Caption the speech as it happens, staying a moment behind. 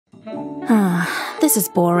This is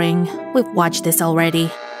boring. We've watched this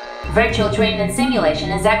already. Virtual treatment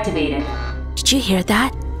simulation is activated. Did you hear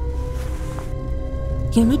that?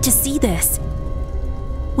 You need to see this.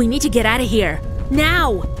 We need to get out of here.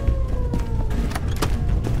 Now!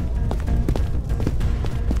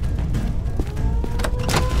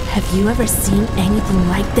 Have you ever seen anything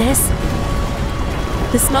like this?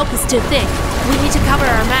 The smoke is too thick. We need to cover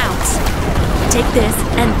our mouths. Take this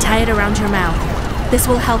and tie it around your mouth. This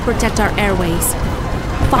will help protect our airways.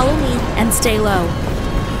 Follow me and stay low.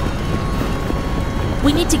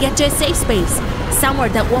 We need to get to a safe space, somewhere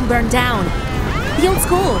that won't burn down. The old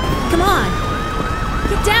school, come on.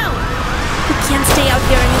 Get down. We can't stay out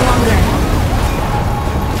here any longer.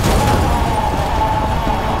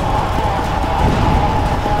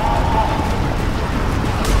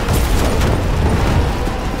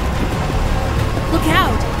 Look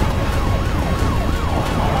out.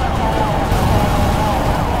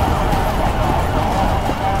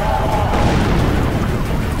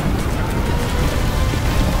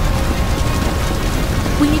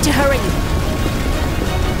 We need to hurry.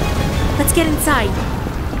 Let's get inside.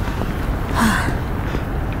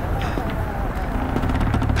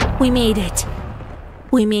 We made it.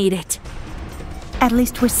 We made it. At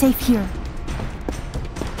least we're safe here.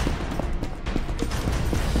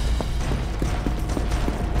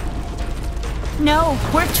 No,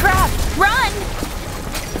 we're trapped! Run!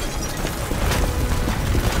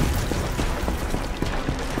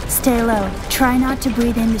 Stay low. Try not to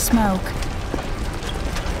breathe in the smoke.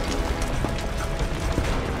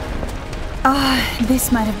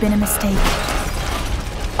 This might have been a mistake.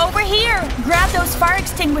 Over here! Grab those fire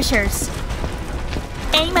extinguishers!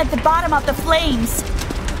 Aim at the bottom of the flames!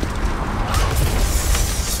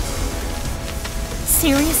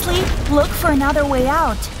 Seriously? Look for another way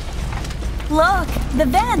out. Look! The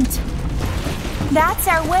vent! That's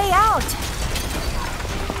our way out!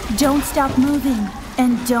 Don't stop moving,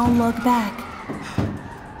 and don't look back.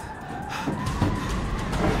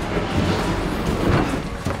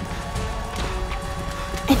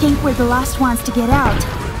 I think we're the last ones to get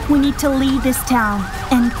out. We need to leave this town,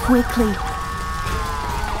 and quickly.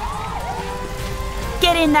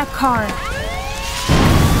 Get in that car.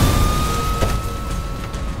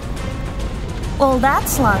 Well,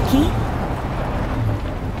 that's lucky.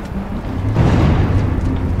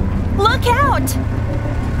 Look out!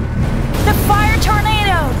 The fire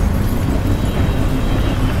tornado!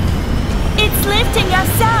 It's lifting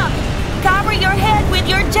us up! Cover your head with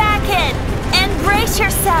your jacket! And brace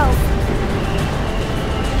yourself!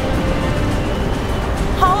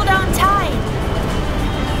 Hold on tight!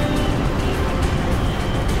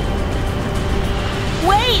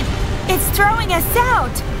 Wait! It's throwing us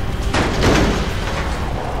out!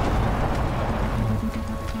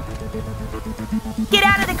 Get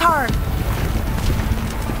out of the car!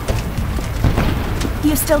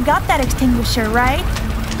 You still got that extinguisher, right?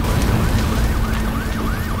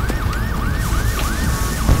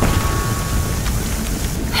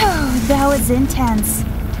 That was intense.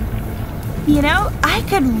 You know, I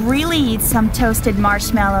could really eat some toasted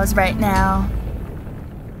marshmallows right now.